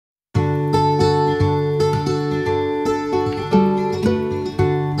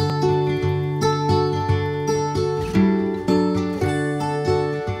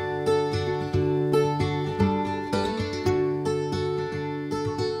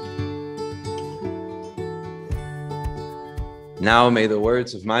Now may the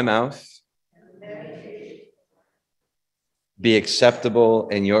words of my mouth be acceptable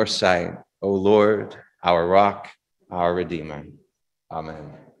in your sight, O Lord, our rock, our Redeemer.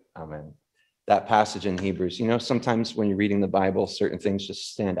 Amen. Amen. That passage in Hebrews, sometimes when you're reading the Bible, certain things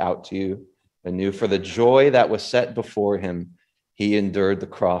just stand out to you anew. For the joy that was set before him, he endured the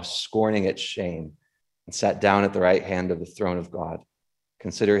cross, scorning its shame, and sat down at the right hand of the throne of God.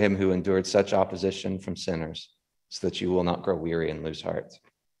 Consider him who endured such opposition from sinners, so that you will not grow weary and lose heart.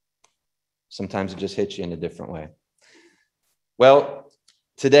 Sometimes it just hits you in a different way. Well,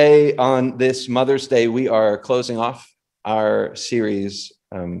 today on this Mother's Day, we are closing off our series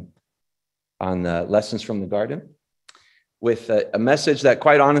on Lessons from the Garden with a message that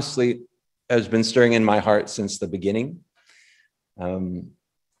quite honestly has been stirring in my heart since the beginning. And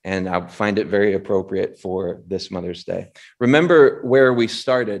I find it very appropriate for this Mother's Day. Remember where we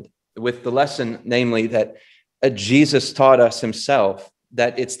started with the lesson, namely that Jesus taught us himself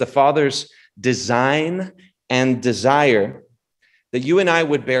that it's the Father's design and desire that you and I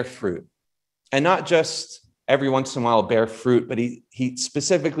would bear fruit. And not just every once in a while bear fruit, but he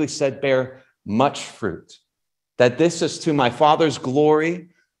specifically said bear much fruit. That this is to my Father's glory,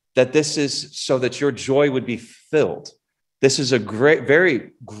 that this is so that your joy would be filled. This is a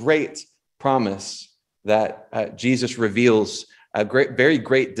very great promise that Jesus reveals, a very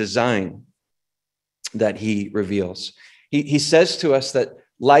great design that he reveals. He says to us that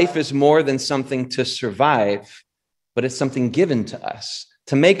life is more than something to survive, but it's something given to us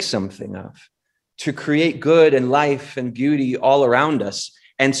to make something of, to create good and life and beauty all around us,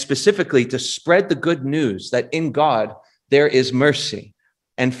 and specifically to spread the good news that in God there is mercy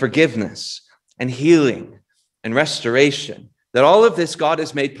and forgiveness and healing and restoration, that all of this God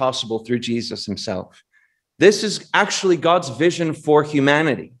has made possible through Jesus himself. This is actually God's vision for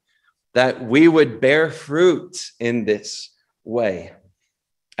humanity, that we would bear fruit in this way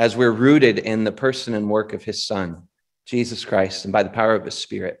as we're rooted in the person and work of his Son, Jesus Christ, and by the power of his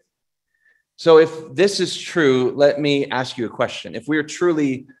Spirit. So if this is true, let me ask you a question. If we're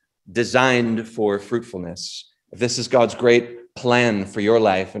truly designed for fruitfulness, if this is God's great plan for your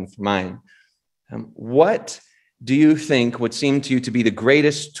life and for mine, what do you think would seem to you to be the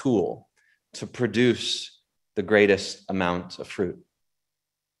greatest tool to produce the greatest amount of fruit?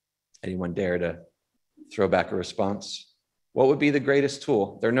 Anyone dare to throw back a response? What would be the greatest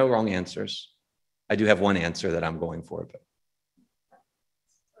tool? There are no wrong answers. I do have one answer that I'm going for, but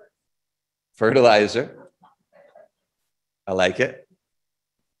fertilizer. I like it.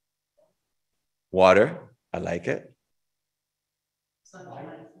 Water. I like it.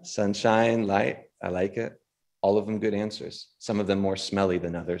 Sunshine, light. I like it. All of them good answers. Some of them more smelly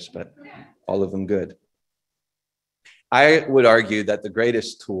than others, but all of them good. I would argue that the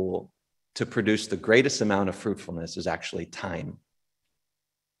greatest tool to produce the greatest amount of fruitfulness is actually time.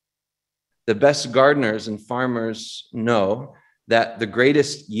 The best gardeners and farmers know that the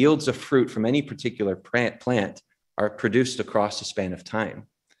greatest yields of fruit from any particular plant are produced across a span of time.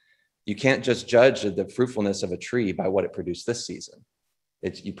 You can't just judge the fruitfulness of a tree by what it produced this season.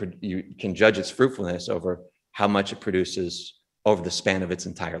 You can judge its fruitfulness over how much it produces over the span of its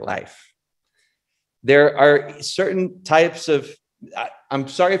entire life. There are certain types of, I'm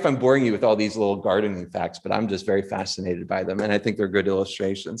sorry if I'm boring you with all these little gardening facts, but I'm just very fascinated by them, and I think they're good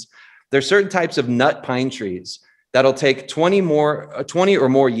illustrations. There are certain types of nut pine trees that'll take 20 or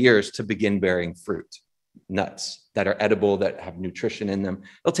more years to begin bearing fruit, nuts that are edible, that have nutrition in them.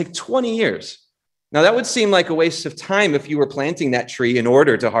 It'll take 20 years. Now, that would seem like a waste of time if you were planting that tree in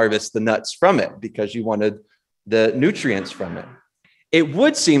order to harvest the nuts from it because you wanted the nutrients from it. It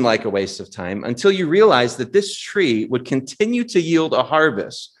would seem like a waste of time until you realize that this tree would continue to yield a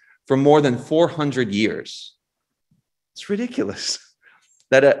harvest for more than 400 years. It's ridiculous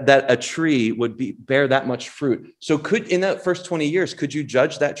that a tree would bear that much fruit. So in that first 20 years, could you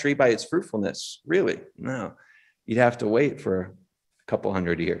judge that tree by its fruitfulness? Really? No. You'd have to wait for a couple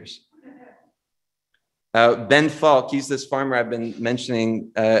hundred years. Ben Falk, he's this farmer I've been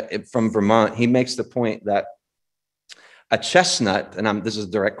mentioning from Vermont. He makes the point that a chestnut, and this is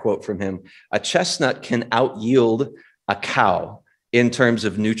a direct quote from him, a chestnut can out-yield a cow in terms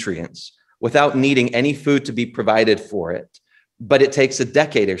of nutrients without needing any food to be provided for it. But it takes a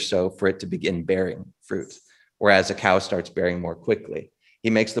decade or so for it to begin bearing fruit, whereas a cow starts bearing more quickly. He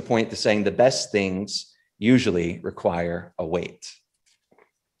makes the point to saying the best things usually require a wait.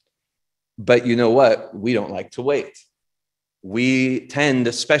 But you know what? We don't like to wait. We tend,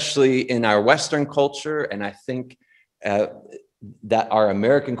 especially in our Western culture, and I think that our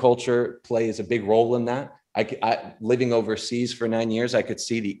American culture plays a big role in that. Living overseas for 9 years, I could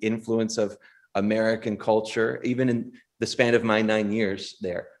see the influence of American culture, even in the span of my 9 years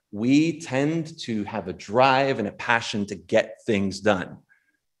there, we tend to have a drive and a passion to get things done.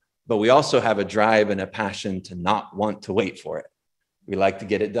 But we also have a drive and a passion to not want to wait for it. We like to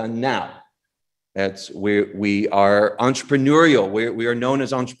get it done now. We are entrepreneurial. We are known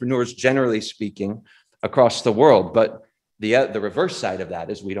as entrepreneurs, generally speaking, across the world. But the reverse side of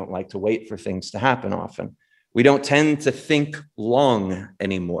that is we don't like to wait for things to happen often. We don't tend to think long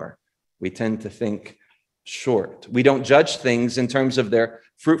anymore. We tend to think short. We don't judge things in terms of their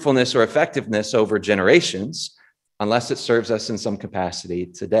fruitfulness or effectiveness over generations, unless it serves us in some capacity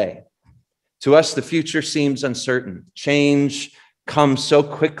today. To us, the future seems uncertain. Change comes so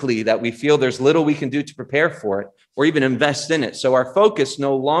quickly that we feel there's little we can do to prepare for it or even invest in it. So our focus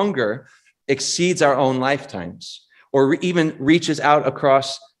no longer exceeds our own lifetimes or even reaches out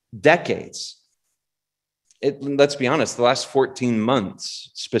across decades. Let's be honest, the last 14 months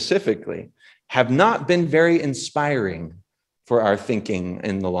specifically have not been very inspiring for our thinking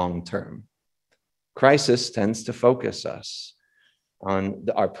in the long term. Crisis tends to focus us on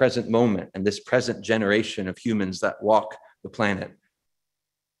our present moment and this present generation of humans that walk the planet.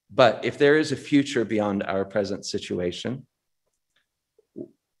 But if there is a future beyond our present situation,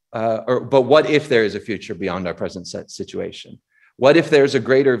 but what if there is a future beyond our present situation? What if there's a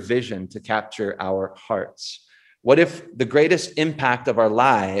greater vision to capture our hearts? What if the greatest impact of our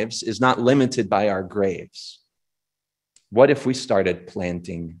lives is not limited by our graves? What if we started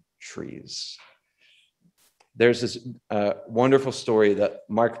planting trees? There's this wonderful story that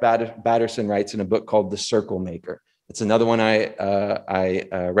Mark Batterson writes in a book called The Circle Maker. It's another one I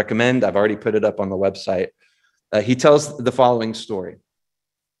recommend. I've already put it up on the website. He tells the following story,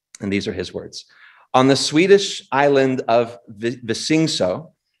 and these are his words. On the Swedish island of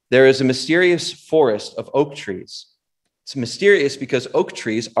Visingsö, there is a mysterious forest of oak trees. It's mysterious because oak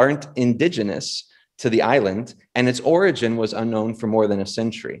trees aren't indigenous to the island, and its origin was unknown for more than a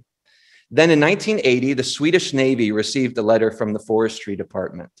century. Then in 1980, the Swedish Navy received a letter from the Forestry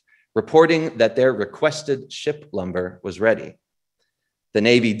Department reporting that their requested ship lumber was ready. The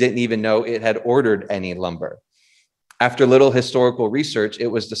Navy didn't even know it had ordered any lumber. After little historical research, it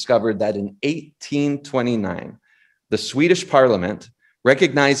was discovered that in 1829, the Swedish Parliament,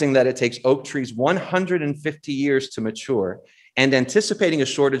 recognizing that it takes oak trees 150 years to mature and anticipating a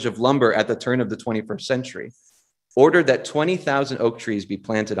shortage of lumber at the turn of the 21st century, ordered that 20,000 oak trees be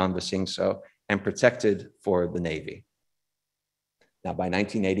planted on Visingsö and protected for the Navy. Now, by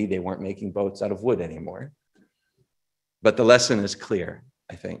 1980, they weren't making boats out of wood anymore. But the lesson is clear,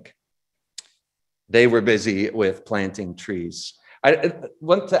 I think. They were busy with planting trees. I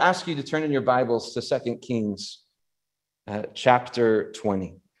want to ask you to turn in your Bibles to 2 Kings chapter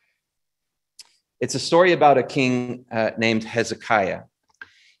 20. It's a story about a king named Hezekiah.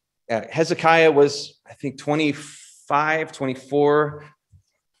 Hezekiah was, I think, 25, 24.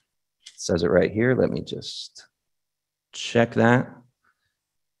 It says it right here. Let me just check that.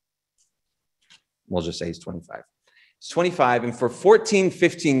 We'll just say he's 25. He's 25, and for 14,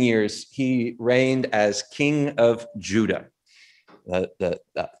 15 years, he reigned as king of Judah,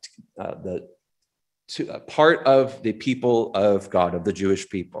 part of the people of God, of the Jewish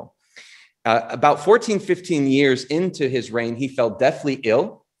people. About 14, 15 years into his reign, he fell deathly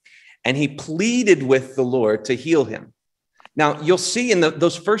ill, and he pleaded with the Lord to heal him. Now, you'll see in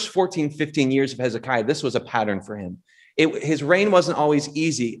those first 14, 15 years of Hezekiah, this was a pattern for him. His reign wasn't always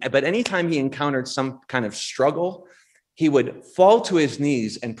easy, but anytime he encountered some kind of struggle, he would fall to his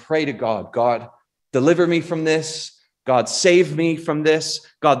knees and pray to God, God, deliver me from this. God, save me from this.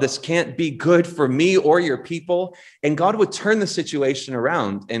 God, this can't be good for me or your people. And God would turn the situation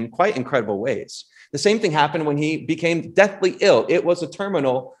around in quite incredible ways. The same thing happened when he became deathly ill. It was a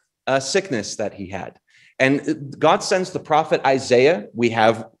terminal sickness that he had. And God sends the prophet Isaiah. We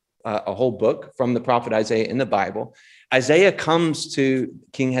have a whole book from the prophet Isaiah in the Bible. Isaiah comes to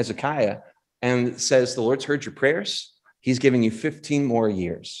King Hezekiah and says, the Lord's heard your prayers. He's giving you 15 more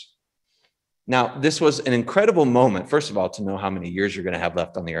years. Now, this was an incredible moment, first of all, to know how many years you're going to have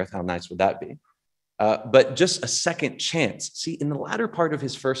left on the earth. How nice would that be? But just a second chance. See, in the latter part of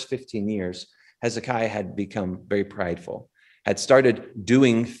his first 15 years, Hezekiah had become very prideful, had started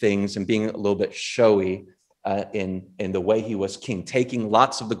doing things and being a little bit showy in the way he was king, taking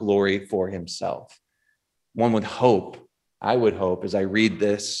lots of the glory for himself. One would hope, I would hope, as I read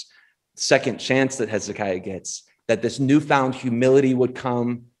this second chance that Hezekiah gets, that this newfound humility would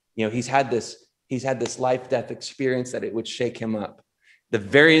come. You know, he's had this life-death experience, that it would shake him up. The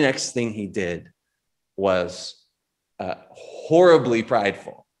very next thing he did was horribly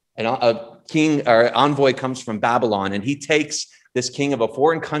prideful. And a king or envoy comes from Babylon, and he takes this king of a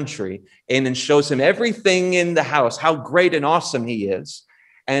foreign country in and shows him everything in the house, how great and awesome he is,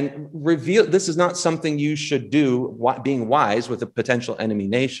 and reveal this is not something you should do, being wise with a potential enemy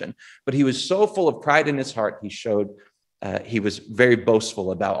nation. But he was so full of pride in his heart, he was very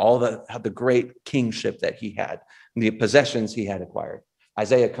boastful about all the great kingship that he had, and the possessions he had acquired.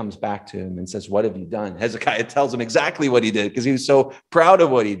 Isaiah comes back to him and says, "What have you done?" Hezekiah tells him exactly what he did because he was so proud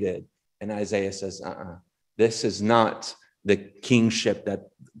of what he did. And Isaiah says, this is not the kingship that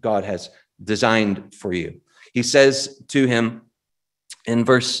God has designed for you. He says to him in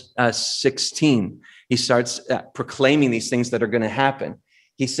verse 16, he starts proclaiming these things that are going to happen.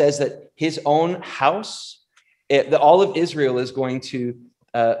 He says that his own house, all of Israel is going to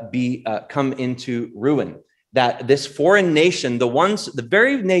come into ruin. That this foreign nation, the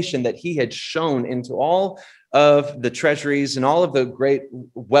very nation that he had shown into all of the treasuries and all of the great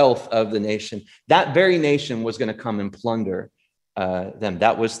wealth of the nation, that very nation was going to come and plunder them.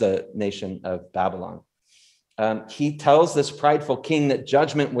 That was the nation of Babylon. He tells this prideful king that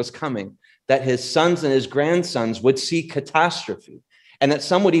judgment was coming, that his sons and his grandsons would see catastrophe, and that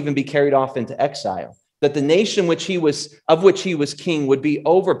some would even be carried off into exile, that the nation of which he was king would be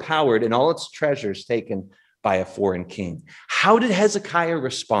overpowered and all its treasures taken by a foreign king. How did Hezekiah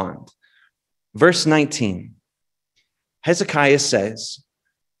respond? Verse 19, Hezekiah says,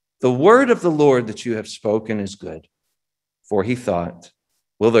 "The word of the Lord that you have spoken is good." For he thought,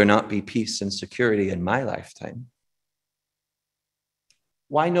 "Will there not be peace and security in my lifetime?"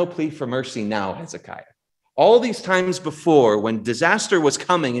 Why no plea for mercy now, Hezekiah? All these times before, when disaster was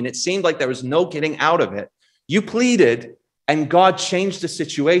coming and it seemed like there was no getting out of it, you pleaded and God changed the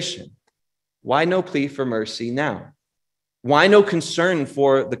situation. Why no plea for mercy now? Why no concern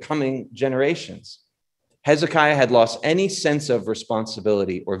for the coming generations? Hezekiah had lost any sense of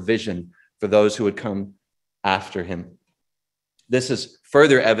responsibility or vision for those who would come after him. This is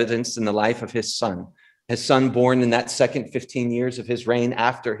further evidenced in the life of his son born in that second 15 years of his reign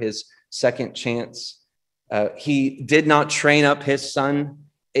after his second chance. He did not train up his son,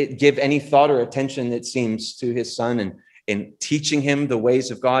 give any thought or attention, it seems, to his son and in teaching him the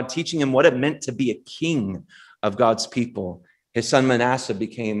ways of God, teaching him what it meant to be a king of God's people. His son Manasseh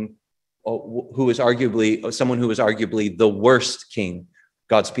became someone who was arguably the worst king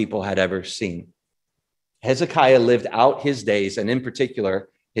God's people had ever seen. Hezekiah lived out his days, and in particular,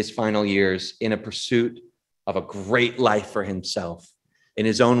 his final years, in a pursuit of a great life for himself, in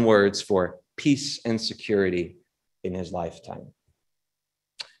his own words, for peace and security in his lifetime.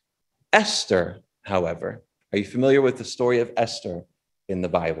 Esther, however, are you familiar with the story of Esther in the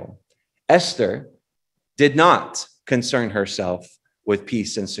Bible? Esther did not concern herself with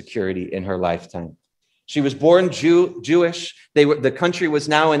peace and security in her lifetime. She was born Jewish. The country was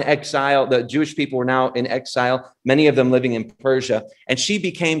now in exile. The Jewish people were now in exile, many of them living in Persia. And she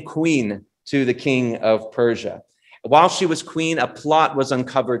became queen to the king of Persia. While she was queen, a plot was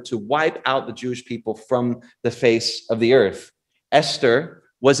uncovered to wipe out the Jewish people from the face of the earth. Esther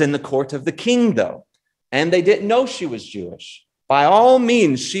was in the court of the king, though, and they didn't know she was Jewish. By all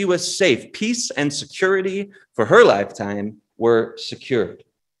means, she was safe. Peace and security for her lifetime were secured,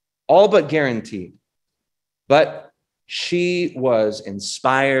 all but guaranteed. But she was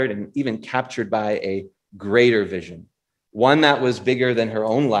inspired and even captured by a greater vision, one that was bigger than her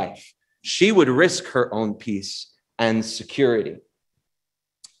own life. She would risk her own peace and security,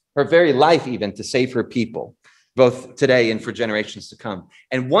 her very life even, to save her people, both today and for generations to come.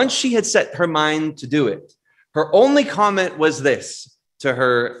 And once she had set her mind to do it, her only comment was this to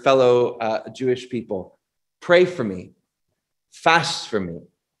her fellow Jewish people: "Pray for me, fast for me.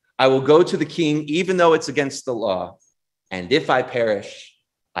 I will go to the king, even though it's against the law. And if I perish,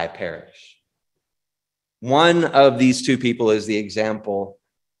 I perish." One of these two people is the example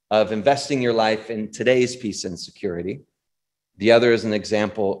of investing your life in today's peace and security. The other is an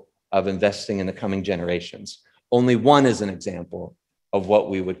example of investing in the coming generations. Only one is an example of what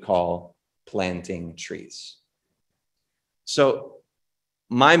we would call planting trees. So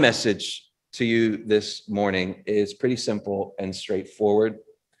my message to you this morning is pretty simple and straightforward.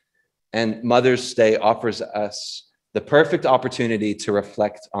 And Mother's Day offers us the perfect opportunity to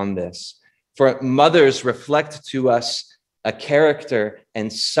reflect on this. For mothers reflect to us a character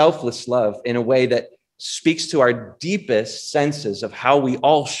and selfless love in a way that speaks to our deepest senses of how we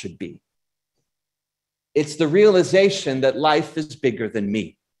all should be. It's the realization that life is bigger than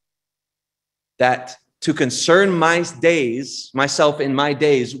me, that to concern myself in my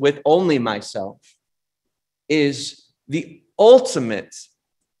days with only myself is the ultimate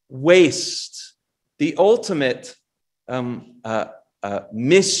waste, the ultimate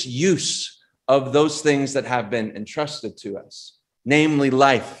misuse of those things that have been entrusted to us. namely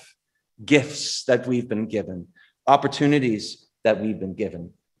life, gifts that we've been given, opportunities that we've been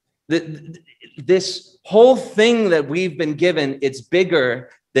given. This whole thing that we've been given, it's bigger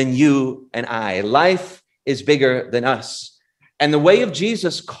than you and I. Life is bigger than us. And the way of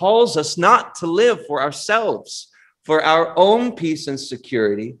Jesus calls us not to live for ourselves, for our own peace and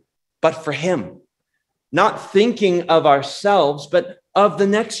security, but for him. Not thinking of ourselves, but of the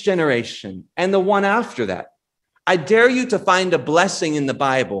next generation and the one after that. I dare you to find a blessing in the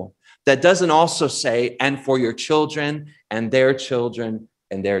Bible that doesn't also say, and for your children and their children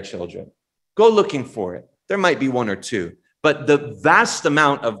and their children. Go looking for it. There might be one or two, but the vast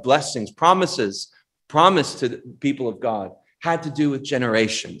amount of blessings, promised to the people of God had to do with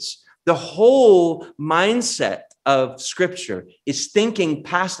generations. The whole mindset of Scripture is thinking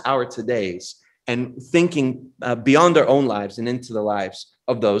past our todays and thinking beyond our own lives and into the lives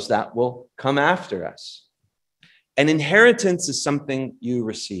of those that will come after us. An inheritance is something you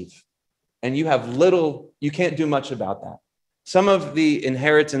receive, and you can't do much about that. Some of the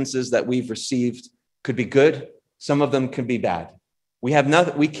inheritances that we've received could be good. Some of them can be bad. We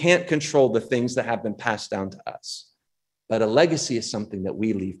can't control the things that have been passed down to us. But a legacy is something that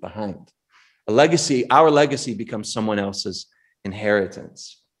we leave behind. Our legacy becomes someone else's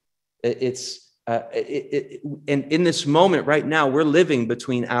inheritance. And in this moment right now, we're living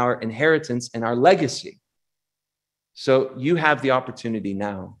between our inheritance and our legacy. So you have the opportunity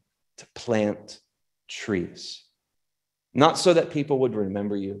now to plant trees. Not so that people would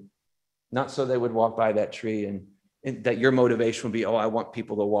remember you, not so they would walk by that tree and that your motivation would be, I want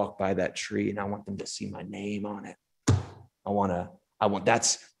people to walk by that tree and I want them to see my name on it.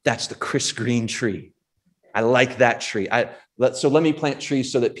 That's the Chris Green tree. I like that tree. So let me plant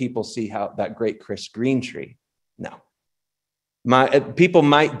trees so that people see how that great Chris Green tree. No. People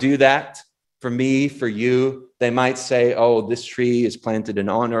might do that for me, for you. They might say, this tree is planted in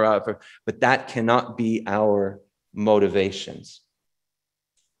honor of, but that cannot be our motivations.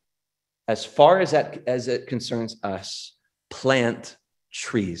 As far as it concerns us, plant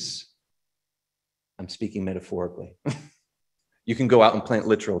trees. I'm speaking metaphorically. You can go out and plant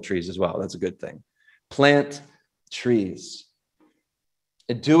literal trees as well. That's a good thing. Plant trees.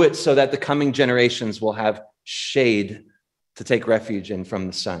 And do it so that the coming generations will have shade to take refuge in from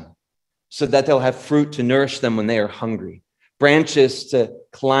the sun, so that they'll have fruit to nourish them when they are hungry, branches to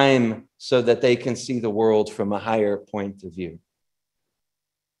climb so that they can see the world from a higher point of view.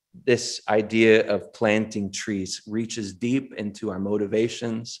 This idea of planting trees reaches deep into our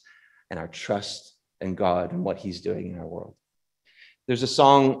motivations and our trust in God and what he's doing in our world. There's a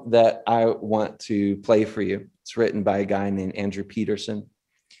song that I want to play for you. It's written by a guy named Andrew Peterson.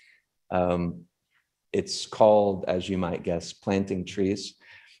 It's called, as you might guess, Planting Trees.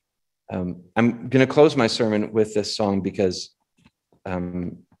 I'm going to close my sermon with this song because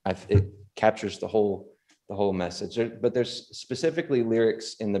it captures the whole message. But there's specifically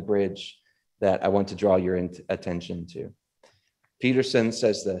lyrics in the bridge that I want to draw your attention to. Peterson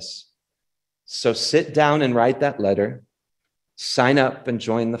says this: "So sit down and write that letter. Sign up and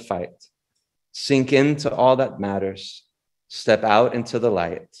join the fight. Sink into all that matters. Step out into the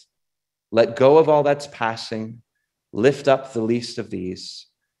light. Let go of all that's passing. Lift up the least of these.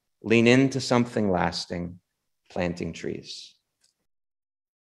 Lean into something lasting, planting trees."